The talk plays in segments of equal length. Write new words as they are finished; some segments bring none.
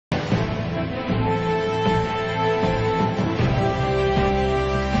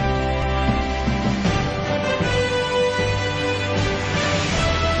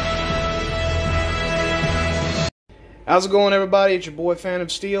How's it going, everybody? It's your boy Fan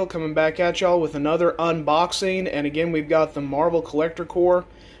of Steel coming back at y'all with another unboxing. And again, we've got the Marvel Collector Corp.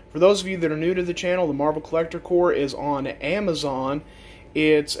 For those of you that are new to the channel, the Marvel Collector Corp is on Amazon.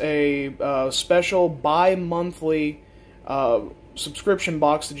 It's a special bi-monthly subscription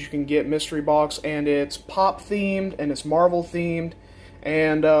box that you can get, mystery box, and it's pop themed and it's Marvel themed.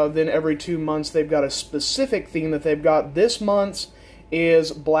 And then every 2 months they've got a specific theme that they've got. This month's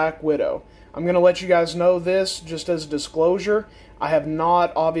is Black Widow. I'm going to let you guys know this just as a disclosure. I have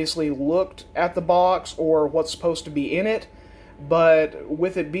not obviously looked at the box or what's supposed to be in it, but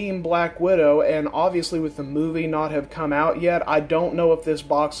with it being Black Widow and obviously with the movie not have come out yet, I don't know if this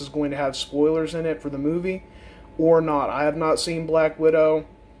box is going to have spoilers in it for the movie or not. I have not seen Black Widow.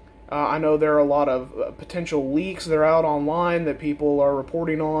 I know there are a lot of potential leaks that are out online that people are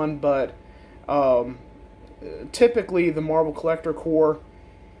reporting on, but typically the Marvel Collector Corp,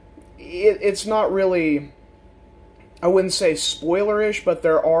 it's not really, I wouldn't say spoilerish, but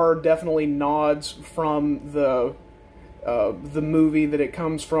there are definitely nods from the movie that it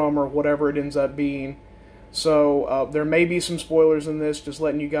comes from or whatever it ends up being. So there may be some spoilers in this, just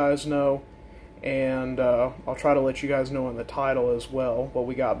letting you guys know. And I'll try to let you guys know in the title as well what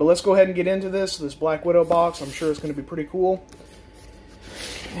we got. But let's go ahead and get into this Black Widow box. I'm sure it's going to be pretty cool.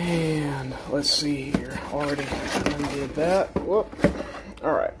 And let's see here. Already did that. Whoop.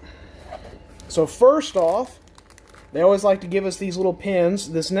 Alright. So first off, they always like to give us these little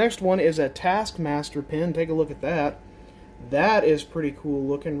pins. This next one is a Taskmaster pin. Take a look at that. That is pretty cool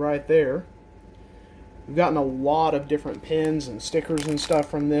looking right there. We've gotten a lot of different pins and stickers and stuff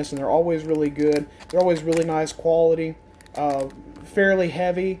from this, and they're always really good. They're always really nice quality. Fairly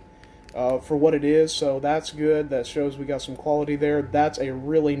heavy for what it is, so that's good. That shows we got some quality there. That's a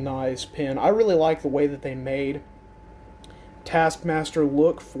really nice pin. I really like the way that they made Taskmaster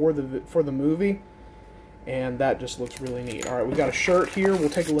look for the movie, and that just looks really neat. Alright, we've got a shirt here. We'll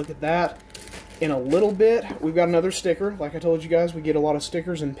take a look at that in a little bit. We've got another sticker. Like I told you guys, we get a lot of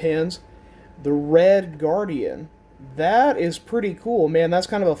stickers and pins. The Red Guardian. That is pretty cool, man. That's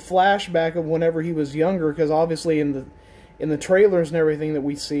kind of a flashback of whenever he was younger, because obviously in the trailers and everything that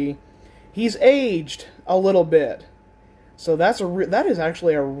we see, he's aged a little bit. So that is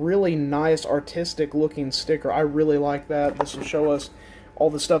actually a really nice artistic looking sticker. I really like that. This will show us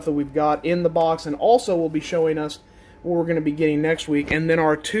all the stuff that we've got in the box, and also will be showing us what we're going to be getting next week. And then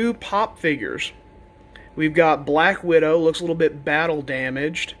our two pop figures. We've got Black Widow, looks a little bit battle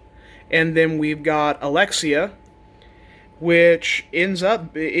damaged. And then we've got Alexia, which ends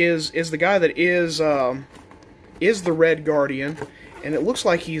up is the guy that is the Red Guardian. And it looks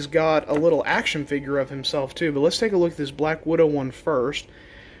like he's got a little action figure of himself, too. But let's take a look at this Black Widow one first.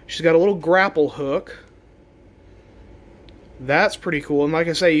 She's got a little grapple hook. That's pretty cool. And like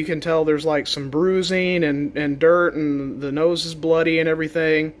I say, you can tell there's like some bruising and dirt, and the nose is bloody and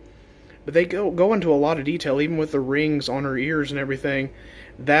everything. But they go into a lot of detail, even with the rings on her ears and everything.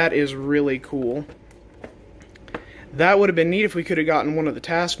 That is really cool. That would have been neat if we could have gotten one of the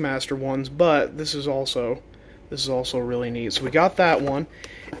Taskmaster ones, but this is also really neat. So we got that one.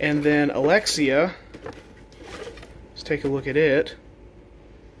 And then Alexia, let's take a look at it.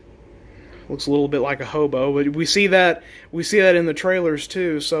 Looks a little bit like a hobo, but we see that in the trailers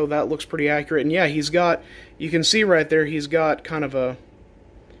too, so that looks pretty accurate. And yeah, he's got, you can see right there, he's got kind of a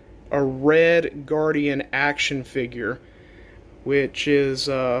Red Guardian action figure, which is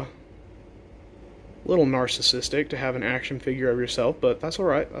a little narcissistic to have an action figure of yourself, but that's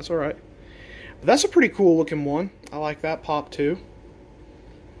alright, that's alright. That's a pretty cool looking one. I like that pop too.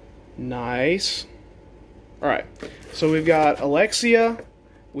 Nice. Alright, so we've got Alexia,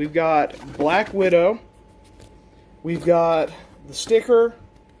 we've got Black Widow, we've got the sticker,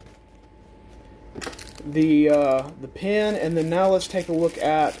 the pin, and then now let's take a look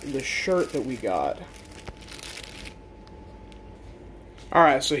at the shirt that we got.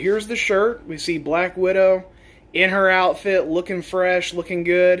 Alright, so here's the shirt. We see Black Widow in her outfit, looking fresh, looking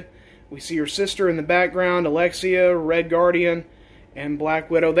good. We see her sister in the background, Alexia, Red Guardian, and Black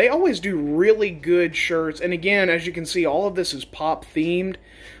Widow. They always do really good shirts. And again, as you can see, all of this is pop themed.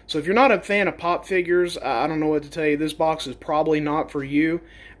 So if you're not a fan of pop figures, I don't know what to tell you. This box is probably not for you.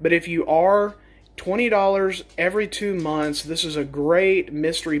 But if you are, $20 every 2 months. This is a great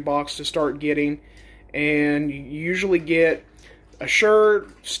mystery box to start getting. And you usually get a shirt,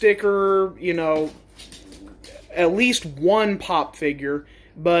 sticker, you know, at least one pop figure.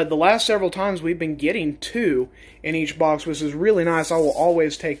 But the last several times we've been getting 2 in each box, which is really nice. I will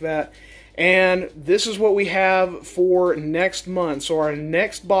always take that. And this is what we have for next month. So our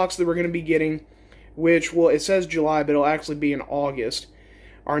next box that we're going to be getting, which, well, it says July, but it'll actually be in August.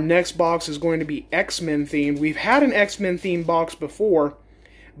 our next box is going to be X-Men themed. We've had an X-Men themed box before,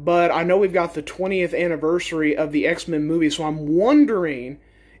 but I know we've got the 20th anniversary of the X-Men movie, so I'm wondering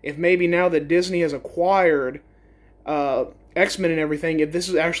if maybe now that Disney has acquired X-Men and everything, if this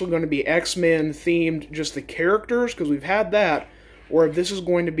is actually going to be X-Men themed, just the characters, because we've had that, or if this is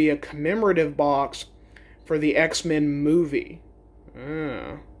going to be a commemorative box for the X-Men movie.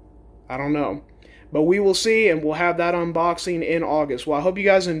 I don't know. But we will see, and we'll have that unboxing in August. Well, I hope you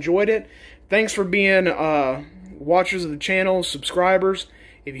guys enjoyed it. Thanks for being watchers of the channel, subscribers.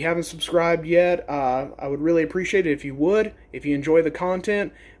 If you haven't subscribed yet, I would really appreciate it if you would. If you enjoy the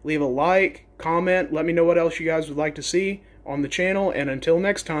content, leave a like, comment, let me know what else you guys would like to see on the channel. And until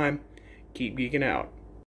next time, keep geeking out.